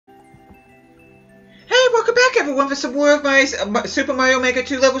back, everyone, for some more of my Super Mario Maker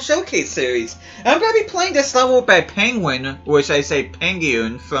 2 level showcase series. I'm going to be playing this level by Penguin, or should I say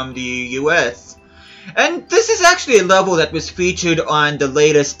Penguin, from the US. And this is actually a level that was featured on the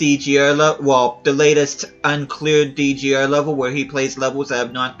latest DGR level, well, the latest uncleared DGR level, where he plays levels that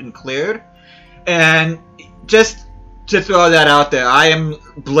have not been cleared. And just to throw that out there, I am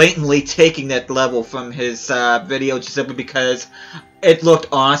blatantly taking that level from his video just simply because it looked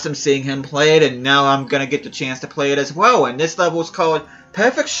awesome seeing him play it, and now I'm gonna get the chance to play it as well. And this level is called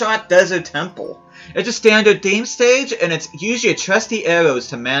Perfect Shot Desert Temple. It's a standard theme stage, and it's use your trusty arrows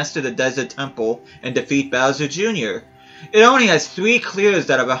to master the Desert Temple and defeat Bowser Jr. It only has 3 clears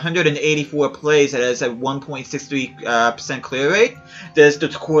out of 184 plays. It has a 1.63% clear rate. There's the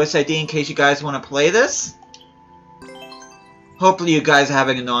course ID in case you guys want to play this. Hopefully you guys are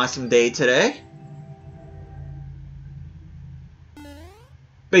having an awesome day today.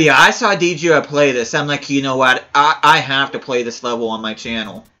 But yeah, I saw DGR play this. I'm like, you know what? I have to play this level on my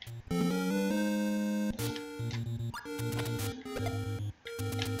channel.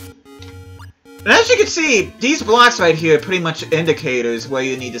 And as you can see, these blocks right here are pretty much indicators where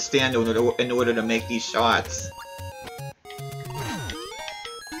you need to stand in order to make these shots.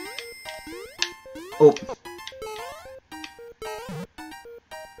 Oh.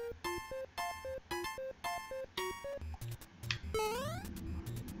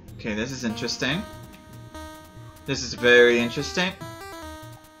 Okay, this is interesting. This is very interesting.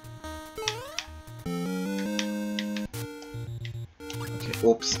 Okay,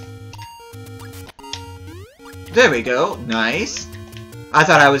 oops. There we go. Nice. I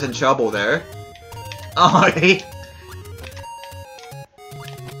thought I was in trouble there. Alright.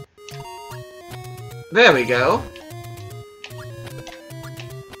 There we go.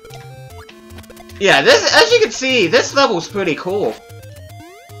 Yeah, this, as you can see, this level's pretty cool.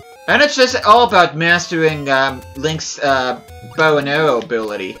 And it's just all about mastering Link's bow and arrow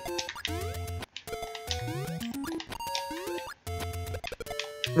ability.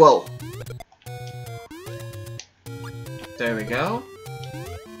 Whoa. There we go.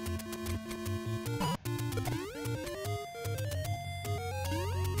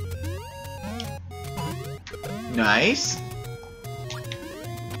 Nice.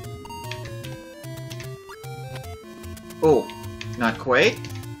 Oh, not quite.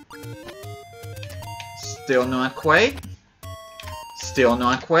 Still not quite. Still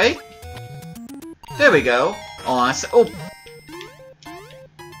not quite. There we go. Awesome. Oh.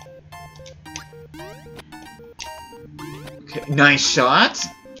 Okay, nice shot.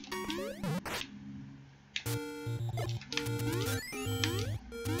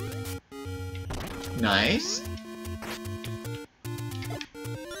 Nice.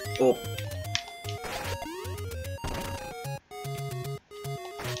 Oh.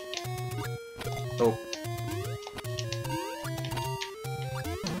 Oh.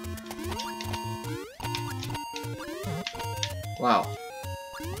 Wow.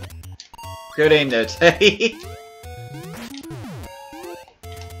 Good aim there, Teddy.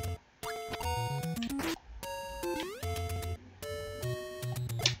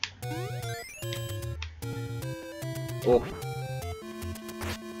 Oh.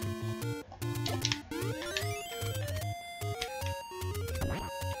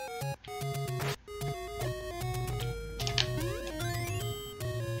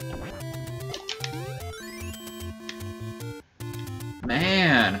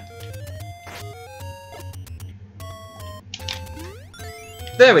 Man.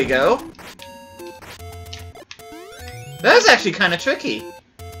 There we go. That's actually kind of tricky.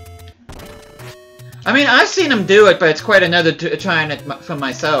 I mean, I've seen him do it, but it's quite another trying it for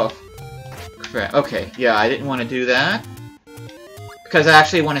myself. Okay, yeah, I didn't want to do that. Because I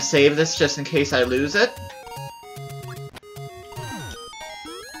actually want to save this just in case I lose it.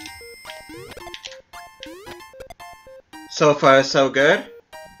 So far, so good.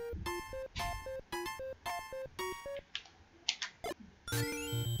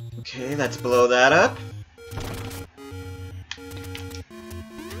 Okay, let's blow that up.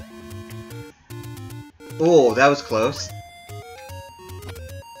 Oh, that was close.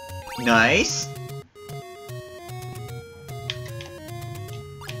 Nice.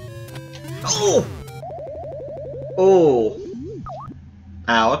 Oh! Oh.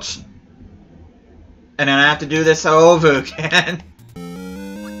 Ouch. And then I have to do this over again.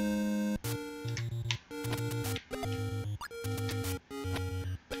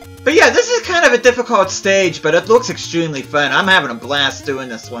 But yeah, this is kind of a difficult stage, but it looks extremely fun. I'm having a blast doing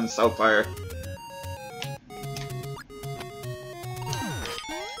this one so far.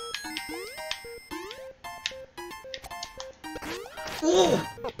 Ooh.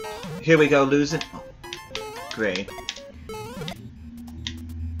 Here we go, losing. Great.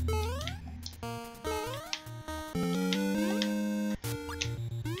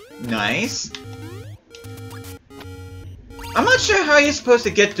 Nice. I'm not sure how you're supposed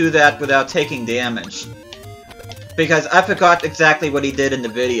to get through that without taking damage. Because I forgot exactly what he did in the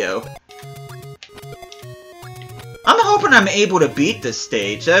video. I'm hoping I'm able to beat this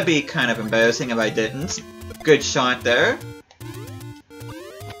stage. That'd be kind of embarrassing if I didn't. Good shot there.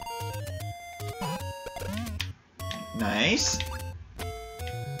 Nice.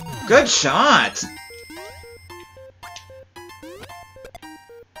 Good shot!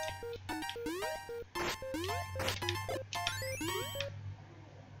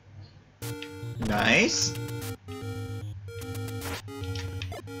 Nice.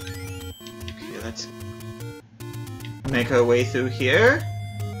 Okay, let's make our way through here.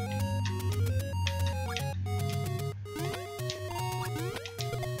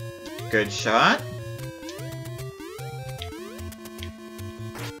 Good shot.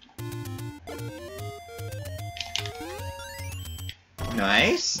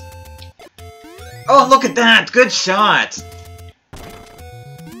 Nice. Oh, look at that! Good shot!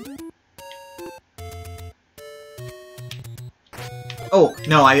 Oh,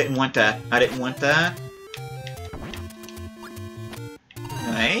 no, I didn't want that. I didn't want that.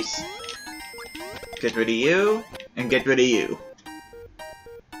 Nice. Get rid of you, and get rid of you.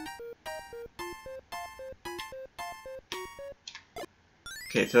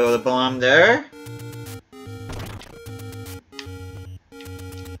 Okay, throw the bomb there.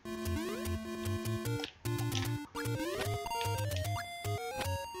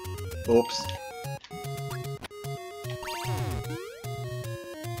 Oops.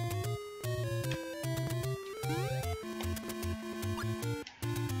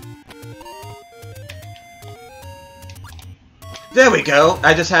 There we go!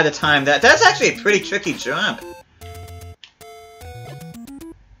 I just had to time that. That's actually a pretty tricky jump.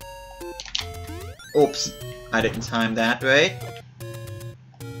 Oops. I didn't time that right.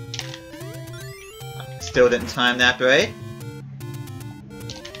 Still didn't time that right.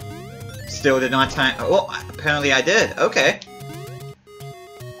 Still did not time. Oh, apparently I did. Okay.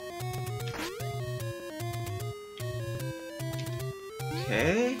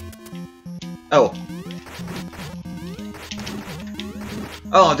 Okay. Oh.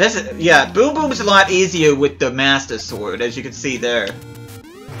 Oh, this is, yeah, Boom Boom's a lot easier with the Master Sword, as you can see there.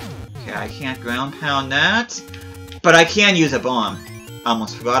 Okay, I can't ground pound that, but I can use a bomb.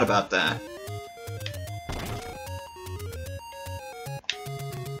 Almost forgot about that.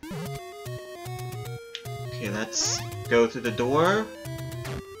 Okay, let's go through the door.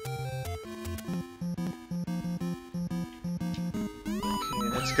 Okay,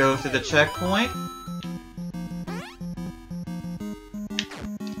 let's go through the checkpoint.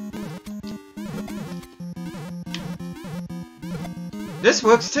 This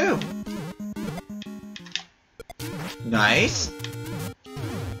works too! Nice!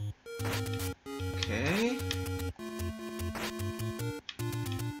 Okay...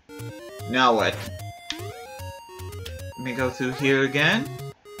 Now what? Let me go through here again.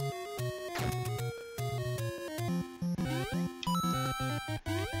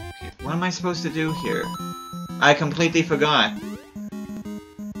 Okay, what am I supposed to do here? I completely forgot.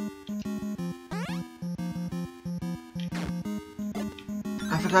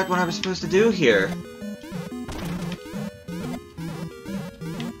 I forgot what I was supposed to do here.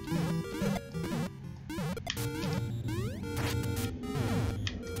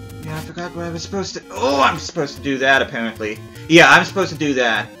 Yeah, I forgot what I was supposed to... Oh, I'm supposed to do that, apparently. Yeah, I'm supposed to do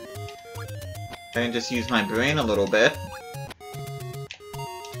that. And just use my brain a little bit.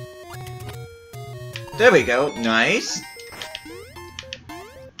 There we go. Nice.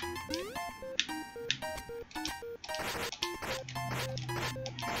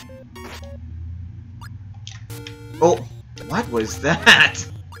 Oh, what was that?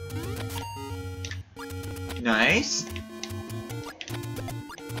 Nice.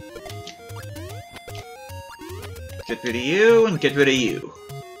 Get rid of you and get rid of you.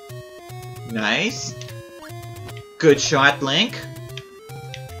 Nice. Good shot, Link.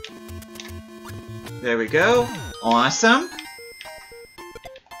 There we go. Awesome.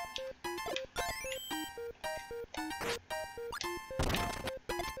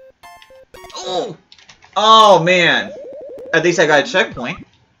 Oh! Oh, man. At least I got a checkpoint.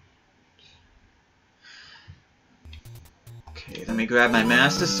 Okay, let me grab my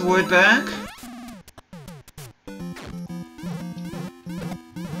Master Sword back.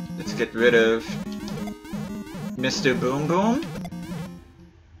 Let's get rid of Mr. Boom Boom.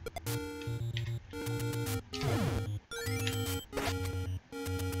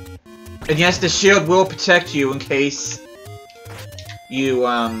 And yes, the shield will protect you in case you,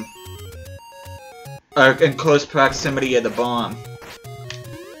 are in close proximity of the bomb.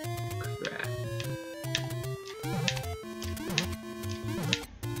 Crap.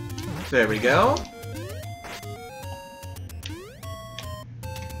 There we go.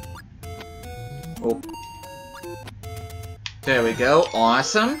 Oh. There we go.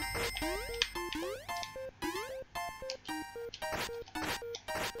 Awesome.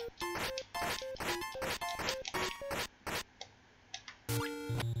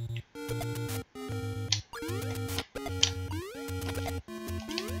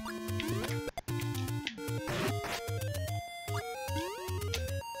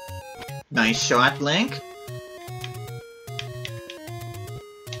 Nice shot, Link.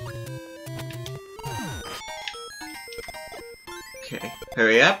 Okay,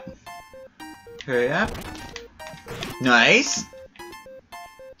 hurry up. Hurry up. Nice.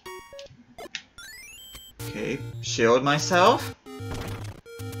 Okay, shield myself.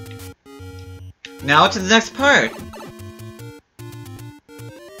 Now to the next part.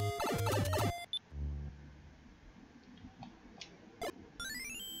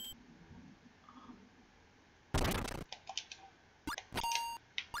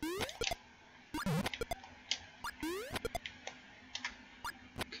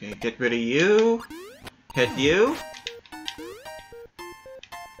 Okay, get rid of you. Hit you.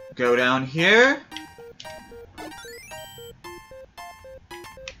 Go down here.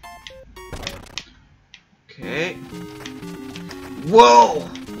 Okay. Whoa!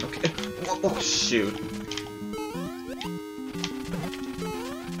 Okay. Oh, shoot.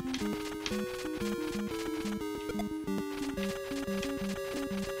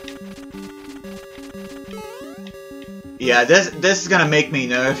 Yeah, this is gonna make me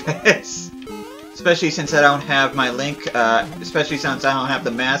nervous. Especially since I don't have my Link, especially since I don't have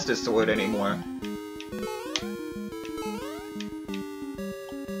the Master Sword anymore.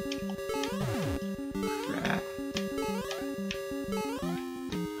 Crap.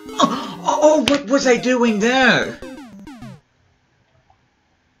 Oh, what was I doing there?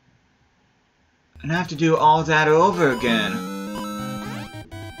 And I have to do all that over again.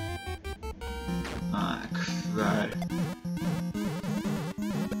 Ah, crud.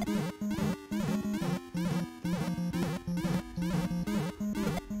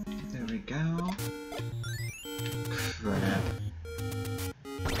 There we go. Crap.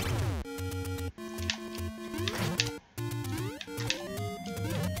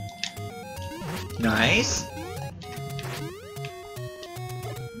 Nice.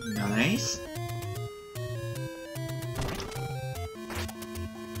 Nice.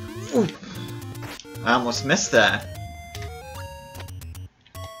 Ooh. I almost missed that.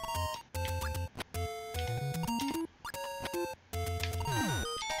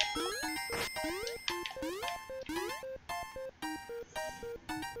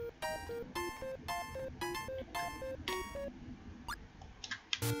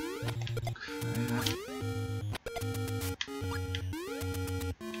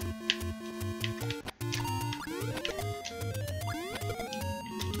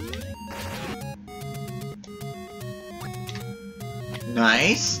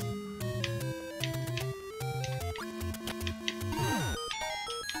 Nice.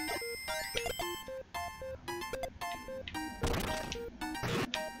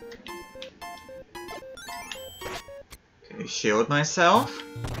 Okay, shield myself.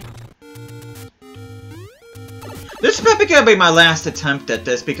 This is probably gonna be my last attempt at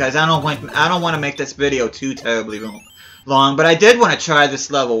this because I don't want to make this video too terribly long, but I did want to try this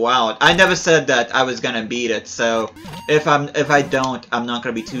level out. I never said that I was gonna beat it, so if I don't, I'm not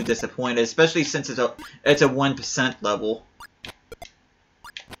gonna be too disappointed, especially since it's a 1% level.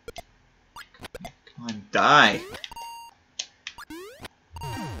 Come on, die.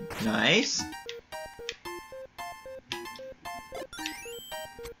 Nice.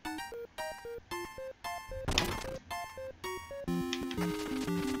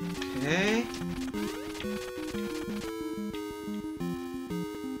 Okay.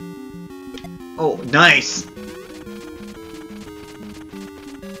 Oh, nice!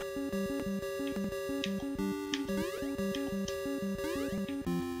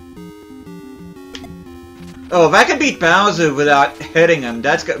 Oh, if I can beat Bowser without hitting him,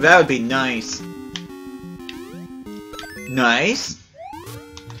 that would be nice. Nice.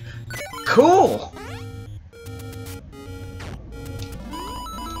 Cool!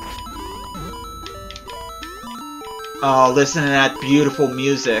 Oh, listen to that beautiful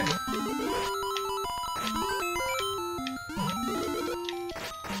music.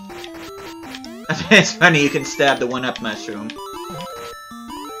 It's funny, you can stab the 1-up mushroom.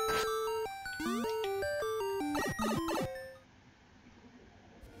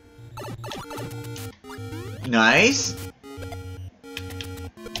 Nice.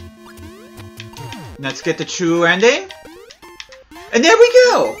 Let's get the true ending. And there we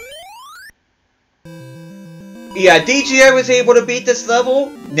go! Yeah, DGR was able to beat this level.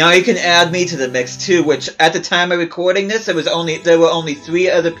 Now you can add me to the mix too, which at the time of recording this, there were only 3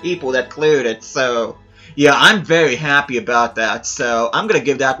 other people that cleared it, so... Yeah, I'm very happy about that, so I'm gonna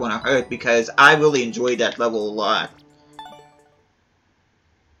give that one a heart because I really enjoyed that level a lot.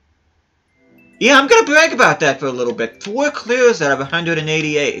 Yeah, I'm gonna brag about that for a little bit. 4 clears out of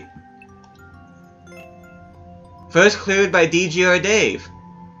 188. First cleared by DGR Dave.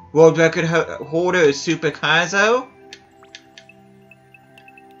 World record holder is Super Kaizo.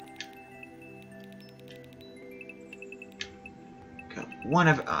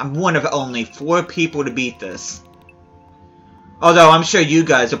 I'm one of only 4 people to beat this. Although I'm sure you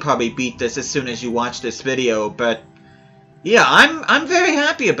guys will probably beat this as soon as you watch this video, but yeah, I'm very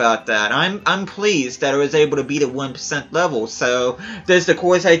happy about that. I'm pleased that I was able to beat a 1% level. So there's the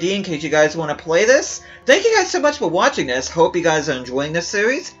course ID in case you guys want to play this. Thank you guys so much for watching this. Hope you guys are enjoying this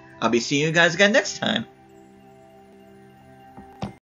series. I'll be seeing you guys again next time.